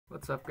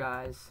What's up,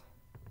 guys?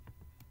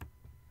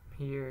 I'm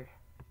here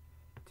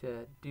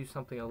to do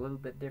something a little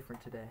bit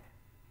different today.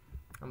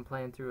 I'm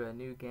playing through a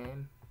new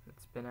game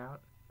that's been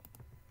out.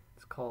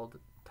 It's called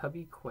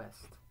Tubbie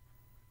Quest.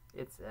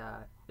 It's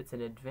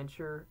an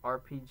adventure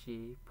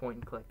RPG point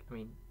and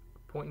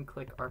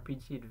click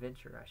RPG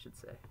adventure, I should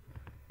say.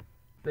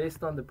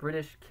 Based on the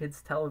British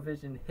kids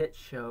television hit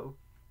show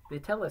The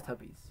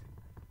Teletubbies.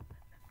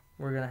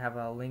 We're gonna have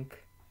a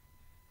link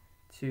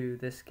to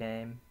this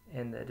game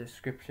in the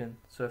description,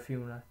 so if you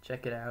wanna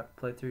check it out,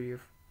 play through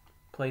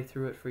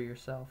it for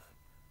yourself.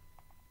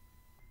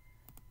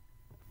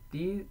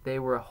 They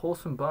were a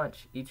wholesome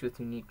bunch, each with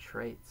unique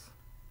traits.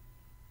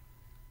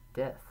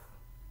 Death.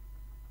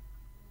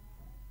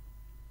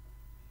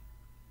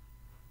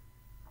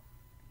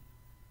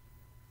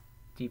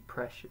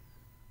 Depression.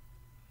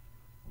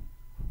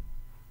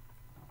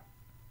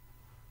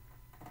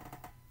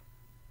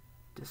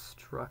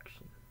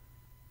 Destruction.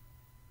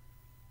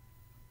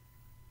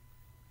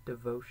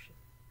 Devotion.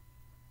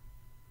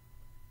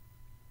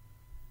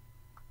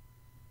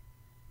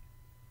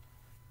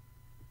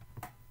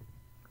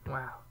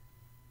 Wow.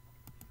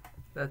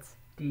 That's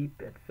deep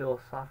and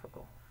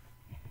philosophical.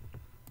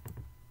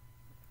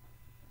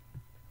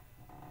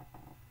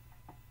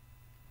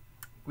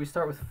 We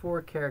start with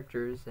 4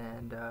 characters,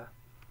 and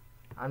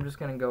I'm just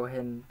going to go ahead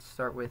and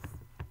start with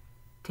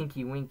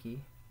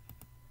Tinky-Winky.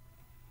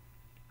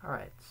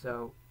 Alright,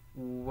 so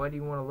what do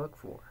you want to look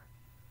for?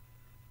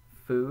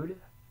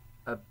 Food,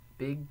 a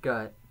big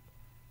gut,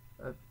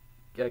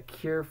 a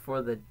cure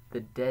for the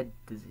dead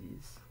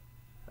disease.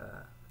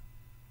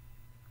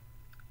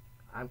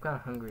 I'm kind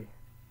of hungry.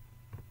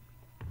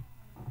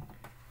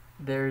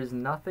 There's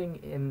nothing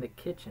in the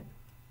kitchen,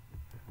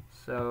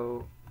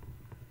 so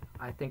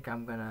I think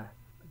I'm gonna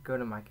go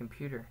to my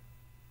computer.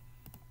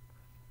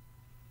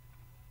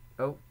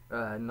 Oh,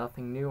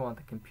 nothing new on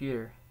the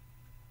computer,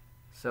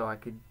 so I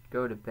could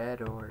go to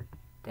bed or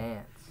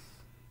dance.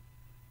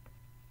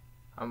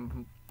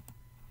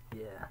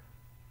 Yeah.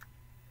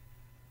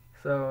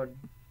 So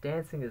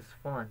dancing is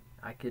fun.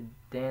 I could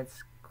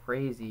dance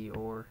crazy,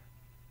 or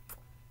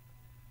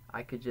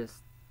I could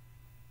just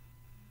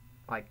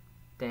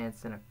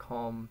dance in a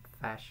calm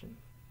fashion.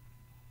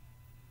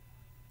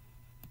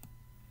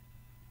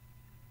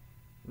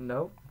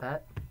 Nope,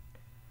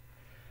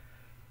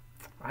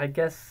 I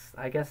guess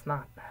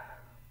not.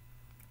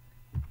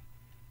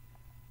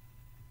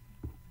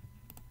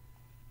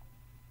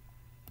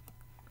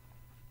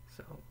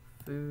 So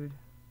food,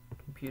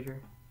 computer,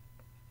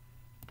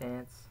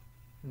 dance,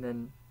 and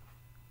then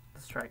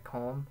let's try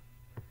calm.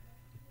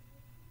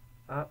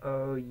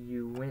 Uh-oh,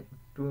 you went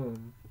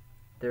boom.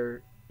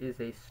 There is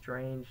a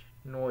strange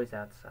noise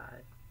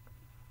outside.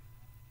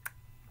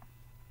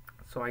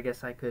 So I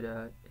guess I could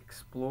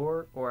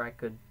explore, or I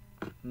could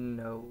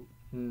know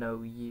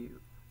you.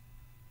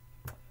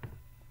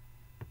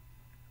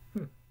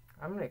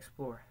 I'm gonna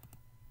explore.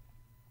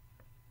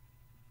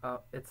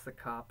 Oh, it's the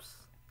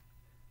cops.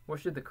 What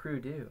should the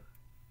crew do?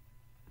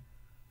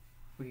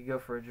 We could go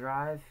for a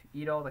drive,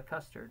 eat all the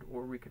custard,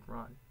 or we could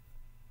run.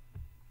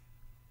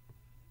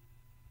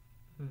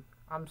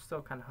 I'm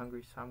still kind of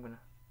hungry, so I'm gonna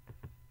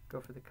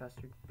go for the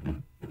custard.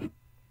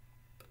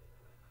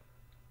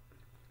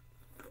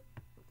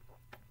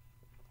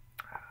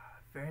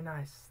 Very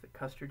nice. The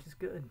custard is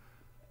good.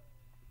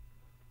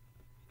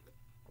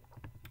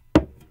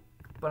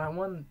 But I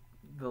won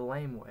the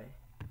lame way,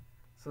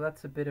 so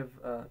that's a bit of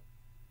a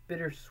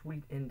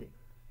bittersweet ending.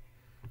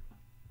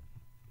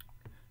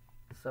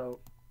 So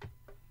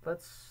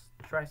let's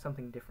try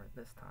something different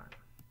this time.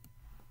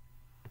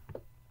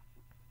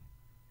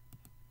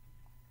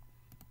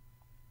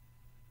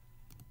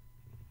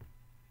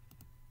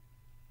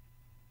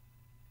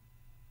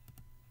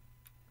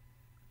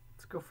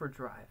 Let's go for a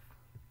drive.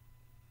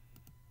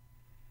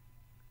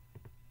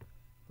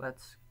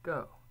 Let's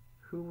go.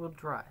 Who will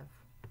drive?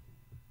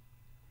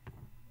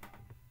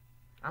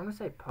 I'm gonna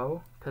say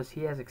Poe, because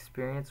he has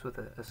experience with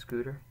a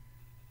scooter.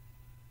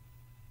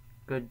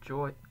 Good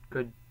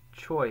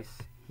choice.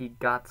 He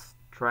got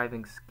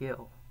driving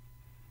skill.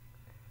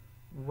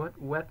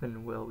 What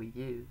weapon will we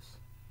use?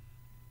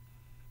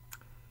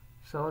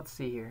 So let's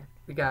see here.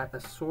 We got a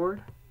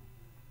sword,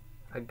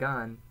 a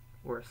gun,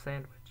 or a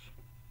sandwich.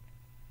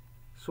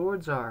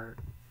 Swords are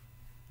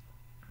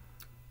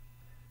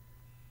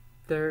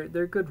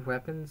they're good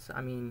weapons.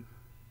 I mean,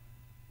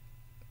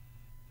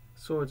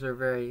 swords are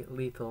very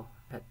lethal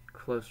at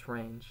close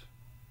range,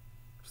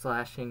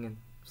 slashing and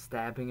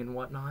stabbing and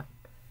whatnot.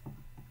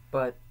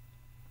 But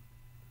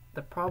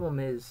the problem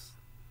is,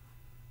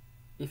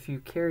 if you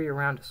carry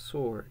around a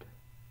sword,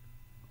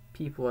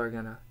 people are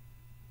gonna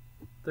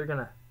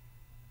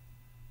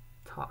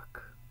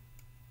talk,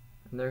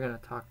 and they're gonna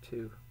talk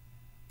to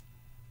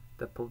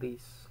the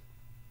police.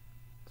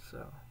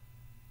 So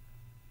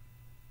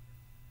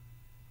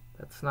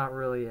that's not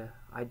really an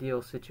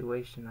ideal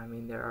situation. I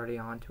mean, they're already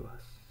on to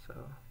us,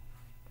 so.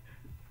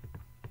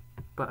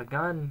 But a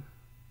gun,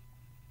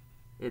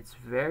 it's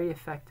very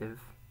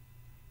effective,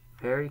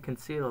 very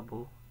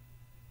concealable,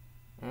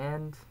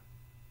 and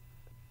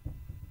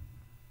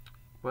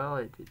well,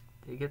 it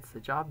gets the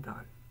job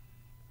done.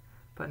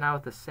 But now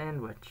with the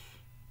sandwich,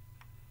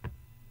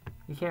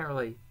 you can't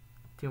really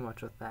do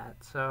much with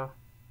that, so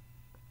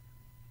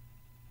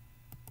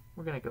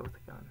we're gonna go with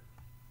the gun.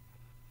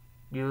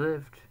 You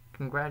lived.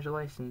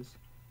 Congratulations.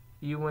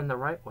 You win the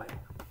right way.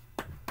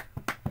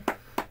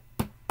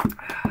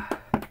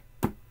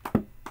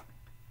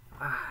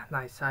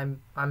 Nice. I'm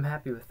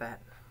happy with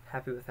that.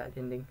 Happy with that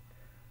ending.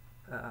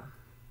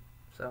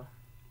 So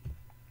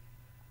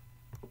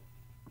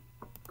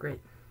great.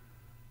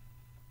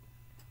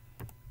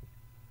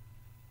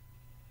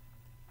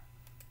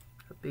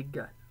 A big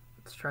gut.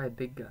 Let's try a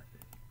big gut.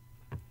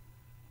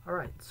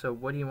 Alright, so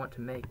what do you want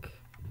to make?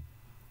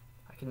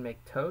 I can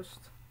make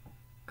toast,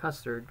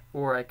 custard,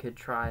 or I could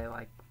try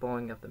like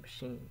blowing up the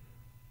machine.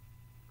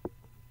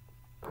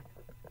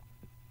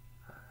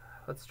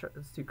 Let's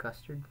do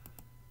custard.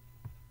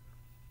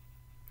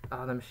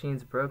 Oh, the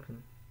machine's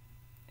broken.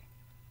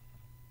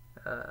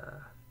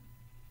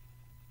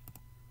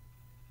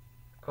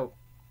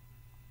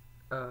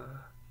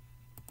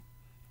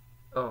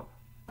 Oh.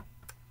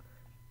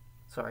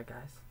 Sorry,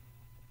 guys.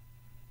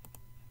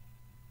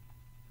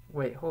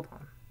 Wait, hold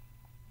on.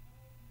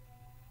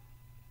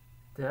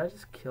 Did I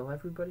just kill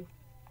everybody?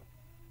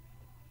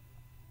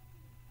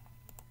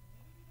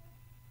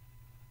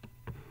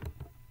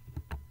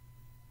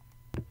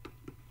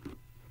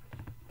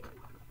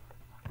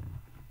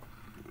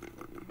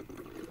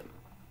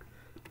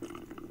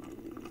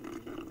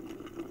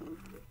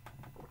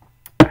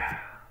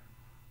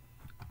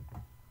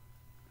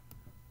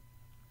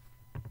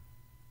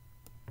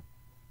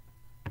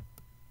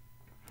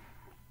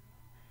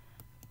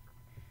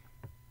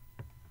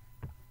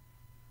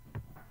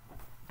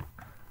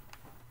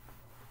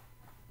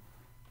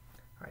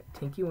 Alright,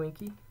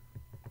 Tinky-Winky.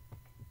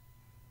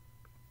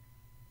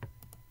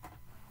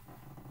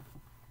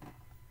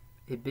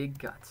 A big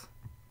gut.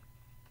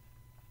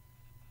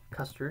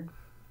 Custard.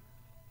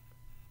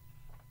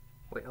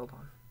 Wait, hold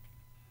on.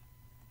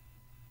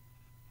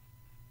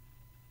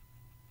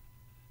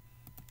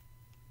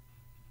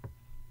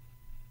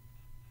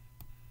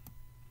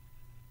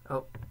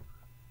 Oh.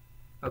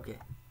 Okay.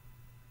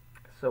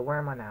 So where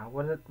am I now?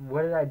 What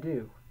did I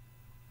do?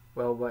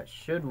 Well, what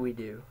should we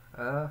do?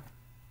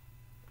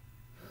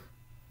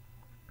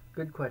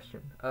 Good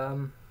question.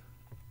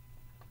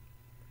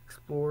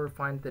 Explore,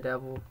 find the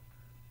devil,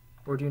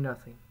 or do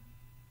nothing.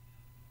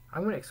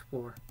 I'm gonna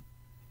explore.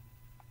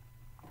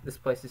 This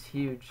place is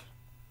huge,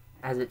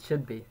 as it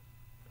should be.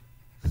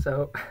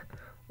 So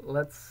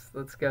let's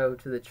go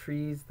to the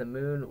trees, the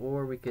moon,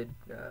 or we could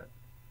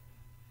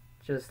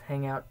just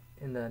hang out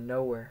in the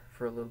nowhere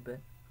for a little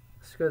bit.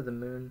 Let's go to the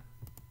moon.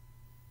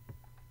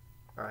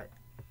 Alright.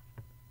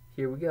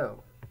 Here we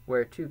go.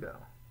 Where to go?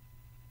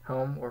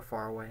 Home or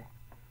far away?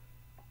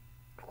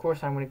 Of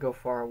course I'm going to go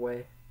far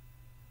away,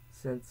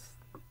 since,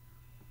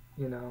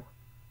 you know,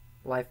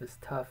 life is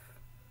tough.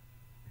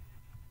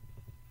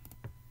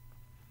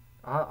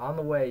 On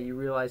the way, you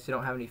realize you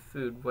don't have any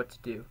food. What to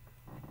do?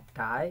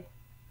 Die?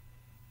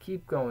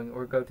 Keep going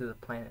or go to the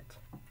planet?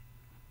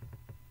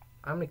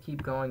 I'm going to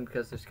keep going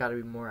because there's got to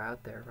be more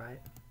out there,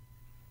 right?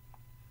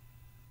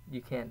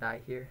 You can't die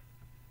here.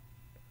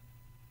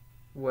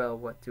 Well,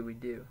 what do we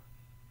do?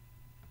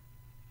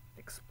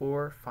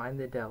 Explore, find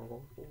the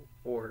devil,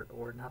 or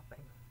nothing.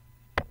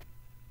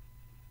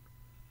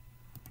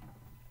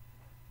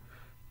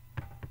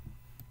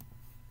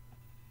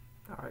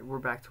 Alright, we're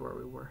back to where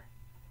we were.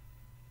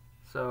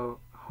 So,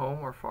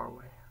 home or far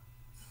away?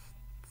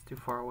 Let's do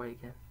far away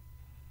again.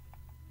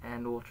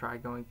 And we'll try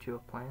going to a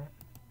planet.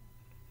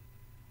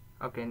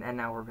 Okay, and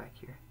now we're back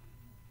here.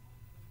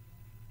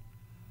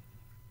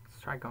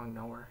 Let's try going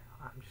nowhere.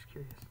 I'm just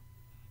curious.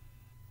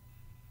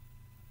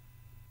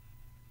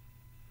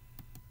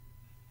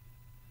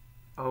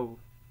 Oh.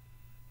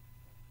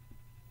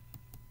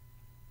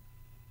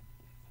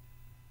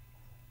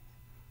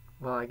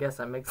 Well, I guess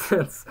that makes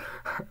sense.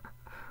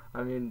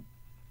 I mean,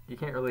 you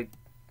can't really...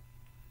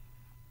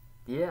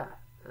 Yeah.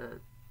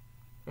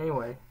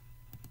 Anyway.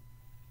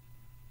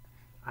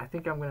 I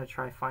think I'm going to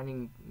try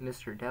finding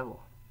Mr.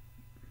 Devil.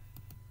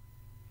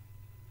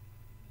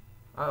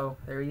 Uh-oh,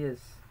 there he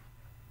is.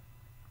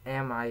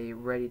 Am I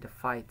ready to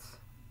fight?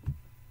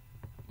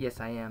 Yes,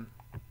 I am.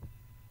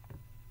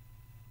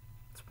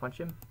 Let's punch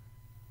him.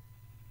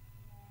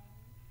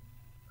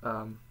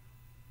 I'll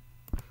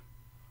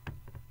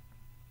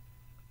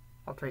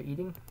try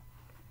eating.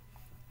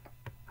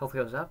 Health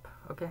goes up.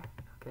 Okay,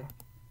 okay.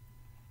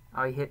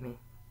 Oh, he hit me.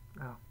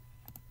 Oh.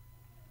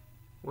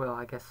 Well,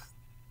 I guess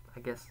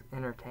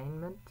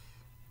entertainment.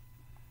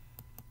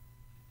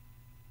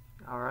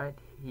 Alright,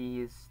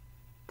 he is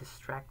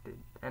distracted,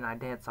 and I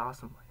dance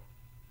awesomely.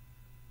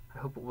 I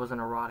hope it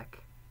wasn't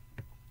erotic.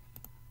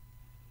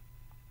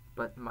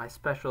 But my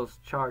special's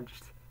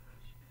charged.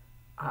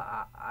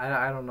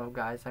 I don't know,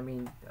 guys. I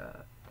mean,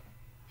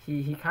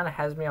 he kind of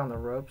has me on the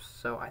ropes,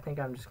 so I think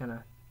I'm just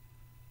gonna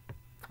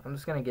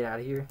get out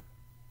of here.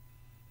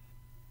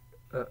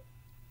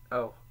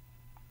 Oh,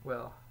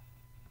 well,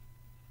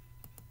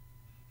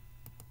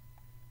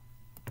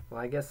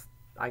 I guess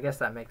I guess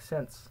that makes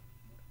sense.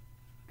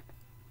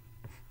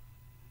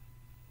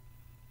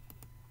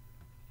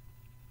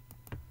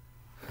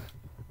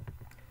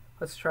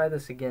 Let's try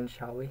this again,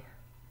 shall we?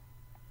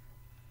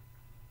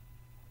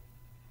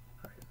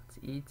 Alright, let's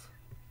eat.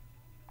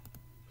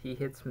 He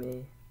hits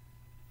me.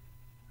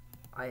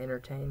 I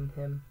entertain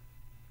him.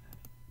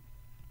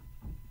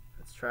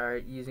 Let's try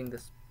using the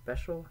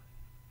special.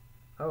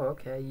 Oh,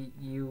 okay.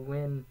 You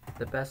win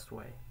the best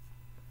way.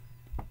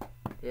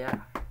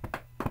 Yeah.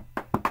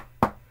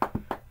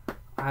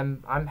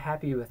 I'm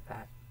happy with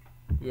that.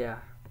 Yeah.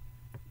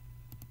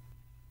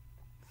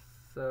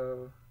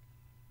 So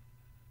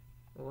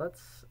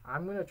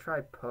I'm gonna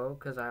try Poe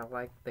because I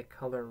like the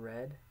color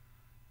red.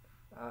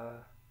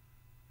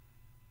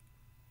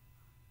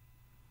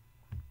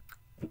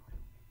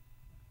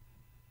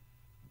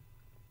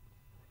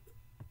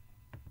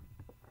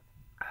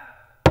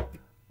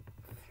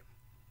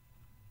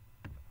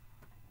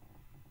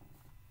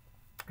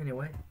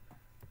 Anyway,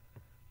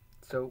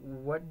 so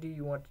what do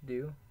you want to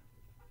do?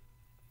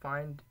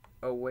 Find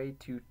a way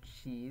to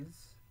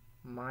cheese,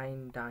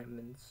 mine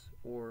diamonds,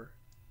 or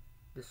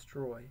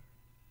destroy.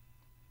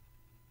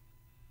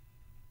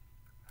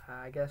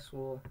 I guess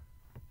we'll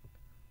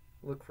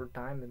look for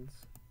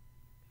diamonds.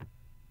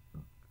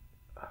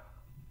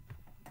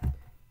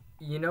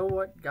 You know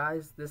what,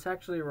 guys? This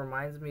actually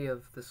reminds me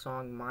of the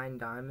song Mine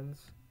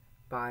Diamonds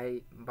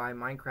by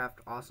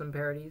Minecraft Awesome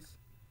Parodies.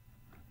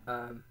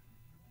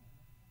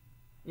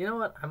 You know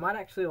what? I might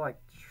actually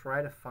like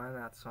try to find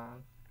that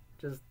song.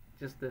 Just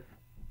to,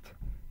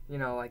 you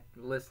know, like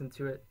listen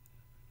to it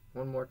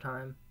one more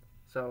time.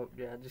 So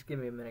yeah, just give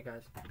me a minute,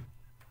 guys.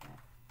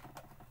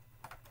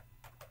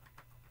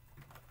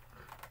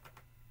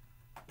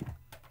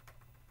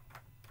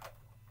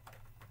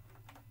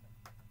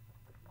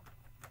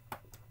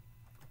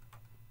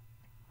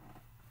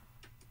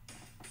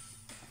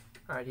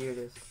 Alright, here it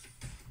is.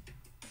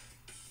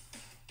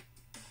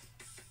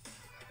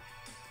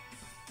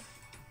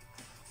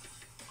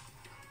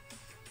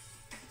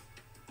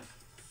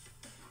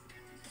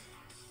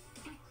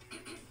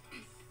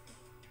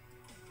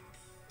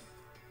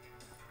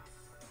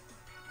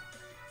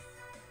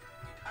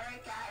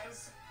 Alright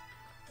guys,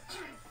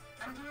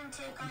 I'm doing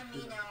Take On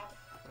Me now.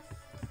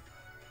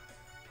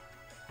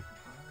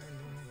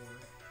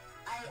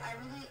 I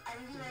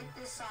really like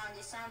this song,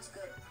 it sounds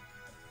good.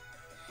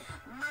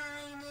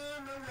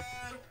 Mining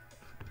away,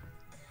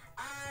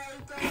 I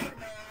don't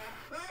know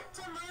what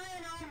to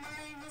mine, I'll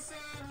mine this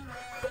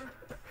anyway.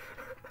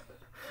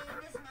 In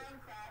this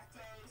Minecraft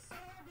day, so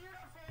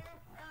beautiful,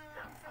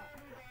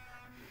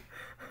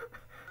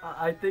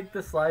 I think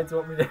the slides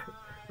want me to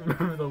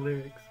remember the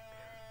lyrics.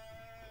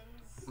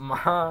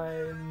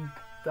 Mine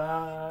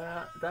diamonds.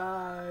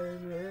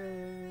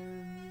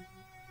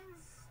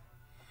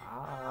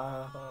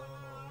 Oh,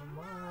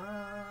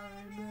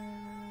 mine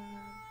them.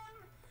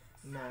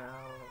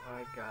 Now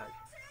I got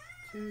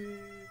to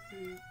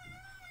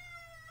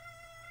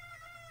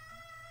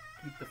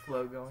keep the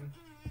flow going.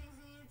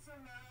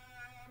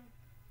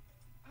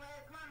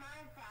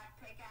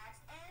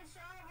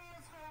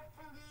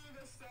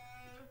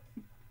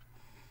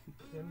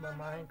 In my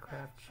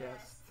Minecraft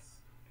chest.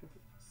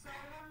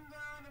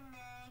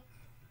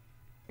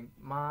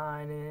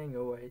 Mining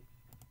away.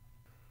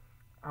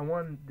 I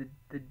won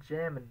the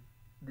jamming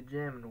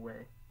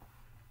away.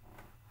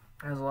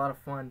 It was a lot of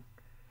fun.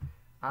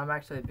 I'm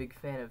actually a big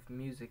fan of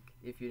music,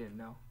 if you didn't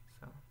know.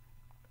 So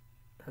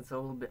that's a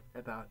little bit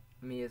about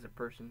me as a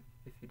person,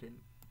 if you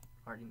didn't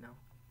already know.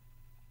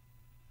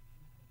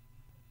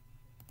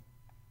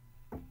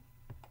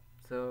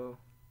 So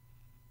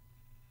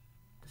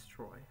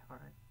destroy.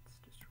 Alright, let's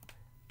destroy.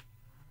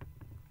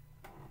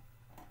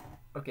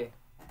 Okay.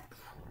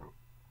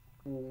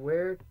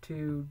 Where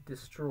to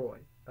destroy?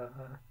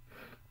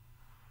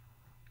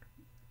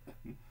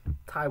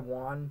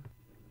 Taiwan,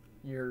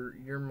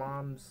 your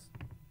mom's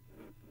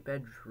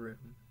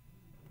bedroom.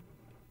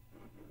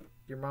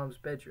 Your mom's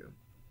bedroom.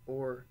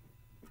 Or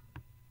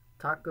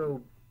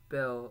Taco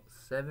Bell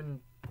 7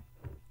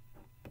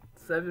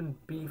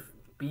 beef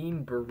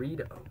bean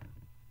burrito.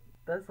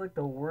 That's like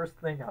the worst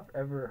thing I've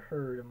ever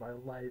heard in my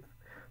life.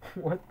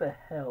 What the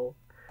hell?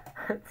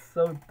 That's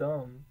so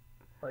dumb.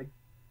 Like,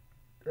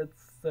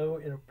 that's so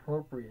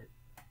inappropriate.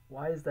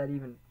 Why is that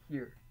even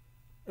here?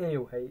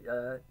 Anyway,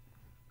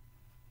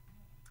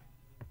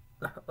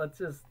 let's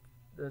just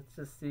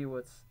see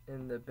what's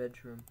in the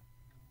bedroom.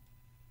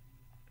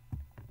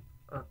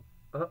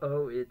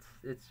 Uh-oh,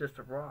 it's just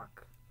a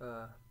rock.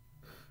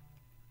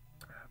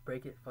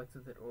 Break it, flex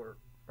with it, or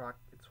rock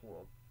its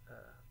world.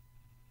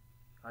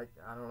 I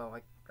don't know.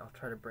 I'll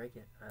try to break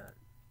it.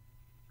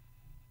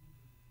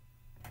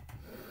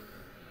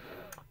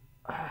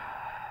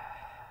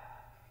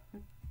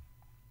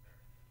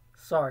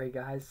 Sorry,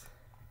 guys.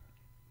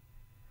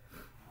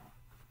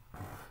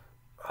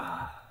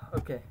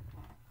 Okay.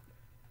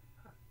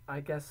 I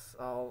guess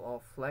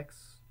I'll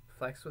flex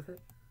with it.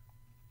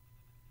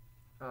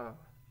 Oh.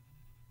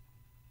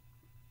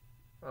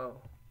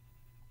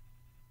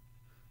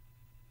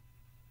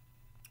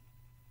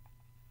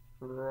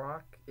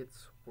 Rock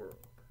its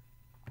world.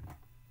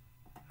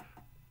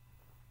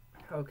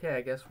 Okay,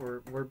 I guess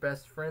we're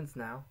best friends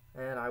now,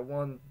 and I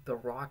won the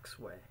Rock's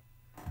way.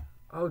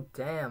 Oh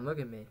damn, look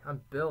at me.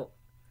 I'm built.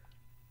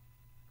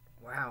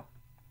 Wow.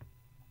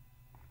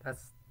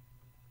 That's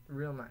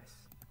real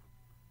nice.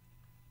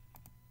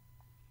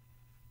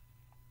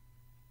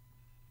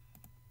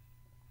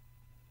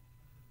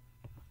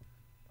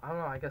 I don't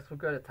know, I guess we'll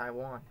go to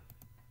Taiwan.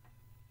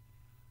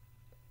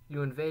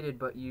 You invaded,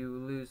 but you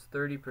lose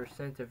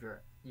 30% of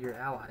your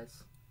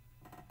allies.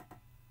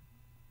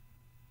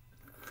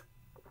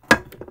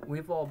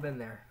 We've all been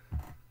there.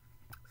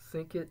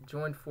 Sink it,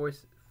 join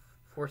forces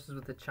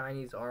with the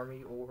Chinese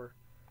army, or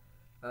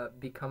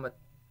become a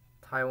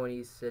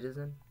Taiwanese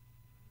citizen.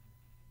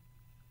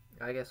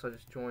 I guess I'll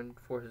just join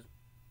forces.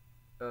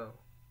 Oh.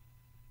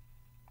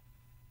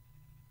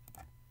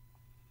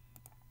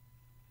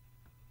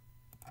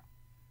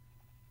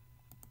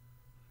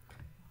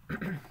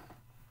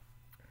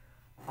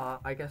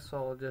 I guess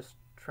I'll just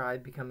try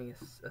becoming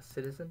a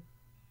citizen.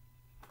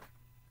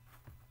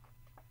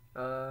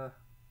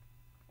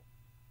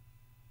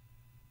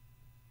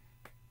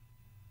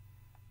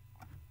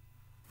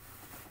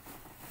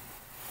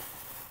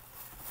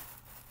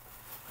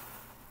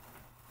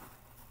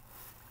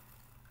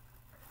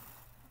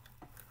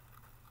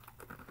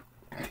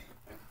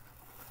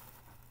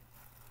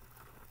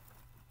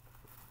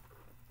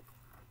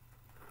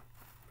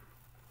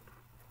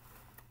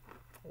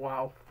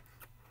 Wow.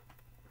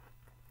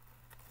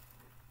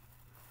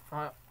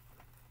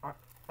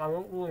 I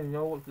don't really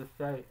know what to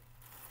say.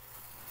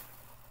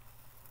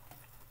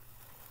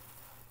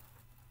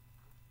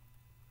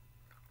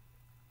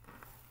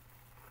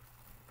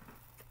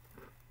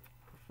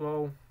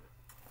 So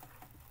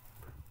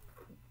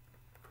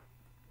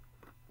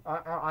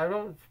I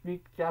don't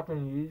speak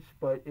Japanese,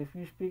 but if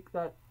you speak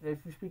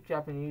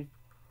Japanese,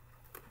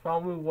 tell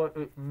me what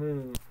it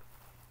means,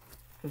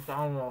 cause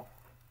I don't know.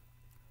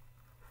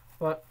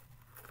 But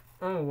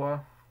anyway,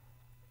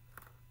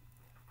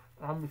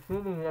 I'm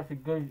assuming that's a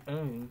good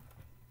aiming.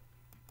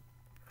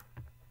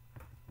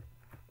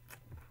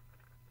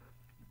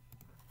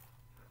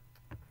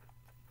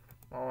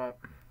 Alright.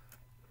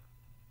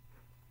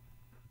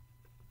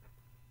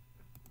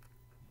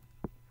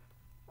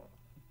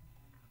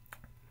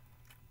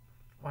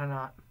 Why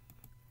not?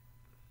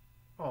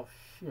 Oh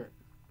shit.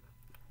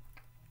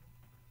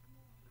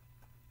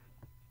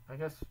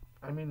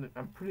 I mean,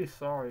 I'm pretty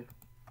sorry.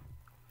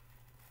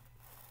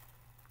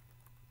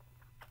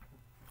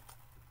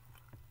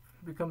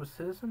 Become a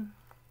citizen?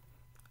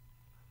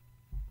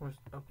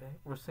 Okay,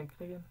 we're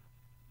sinking again?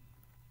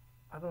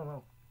 I don't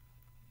know.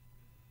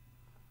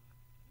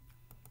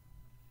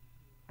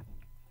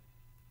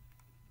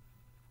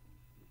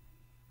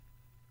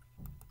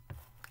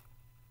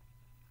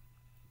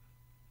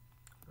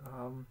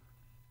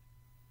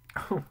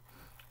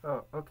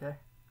 Oh, okay.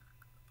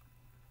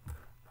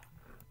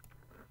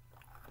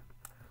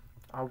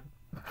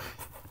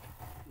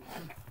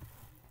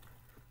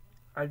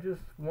 I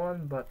just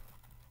won, but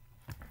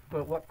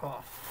what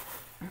cost?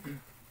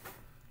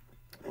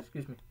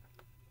 Excuse me.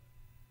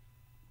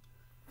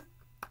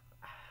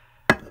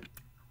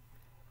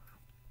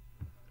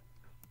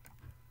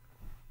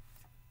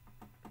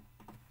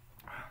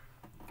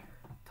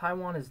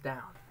 Taiwan is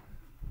down.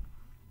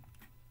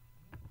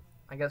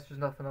 I guess there's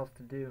nothing else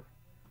to do.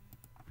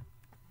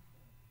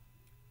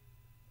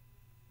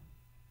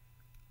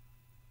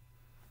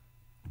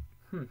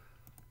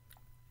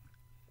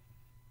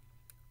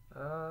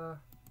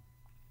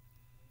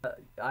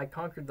 I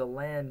conquered the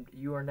land.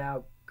 You are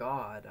now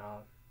God.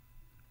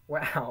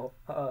 Wow.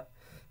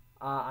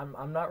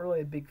 I'm not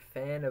really a big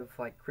fan of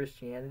like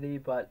Christianity,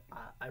 but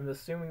I'm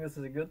assuming this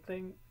is a good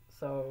thing.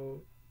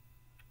 So,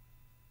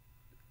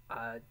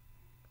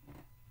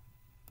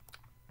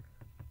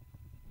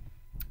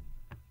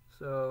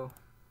 so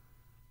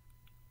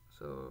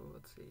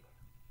let's see.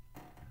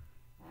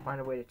 Find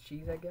a way to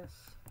cheese, I guess.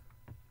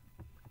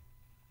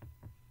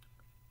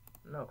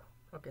 No.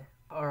 Okay.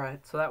 All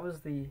right. So that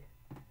was the.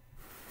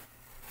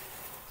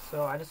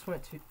 So I just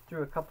went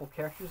through a couple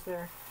characters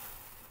there.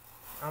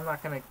 I'm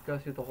not gonna go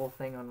through the whole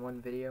thing on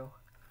one video,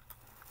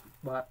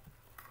 but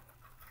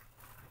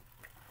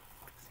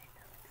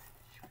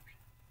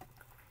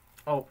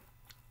oh,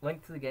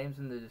 link to the game's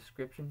in the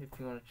description if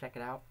you want to check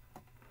it out.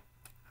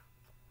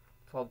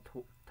 It's called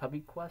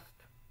Tubbie Quest.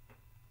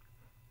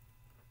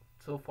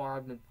 So far,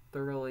 I've been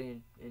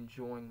thoroughly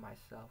enjoying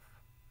myself.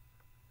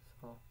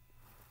 So,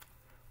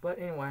 but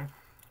anyway,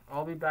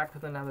 I'll be back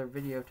with another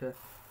video to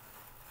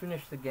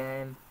finish the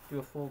game, do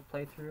a full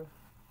playthrough.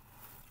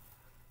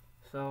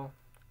 So,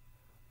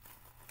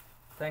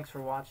 thanks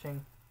for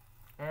watching,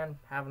 and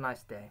have a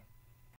nice day.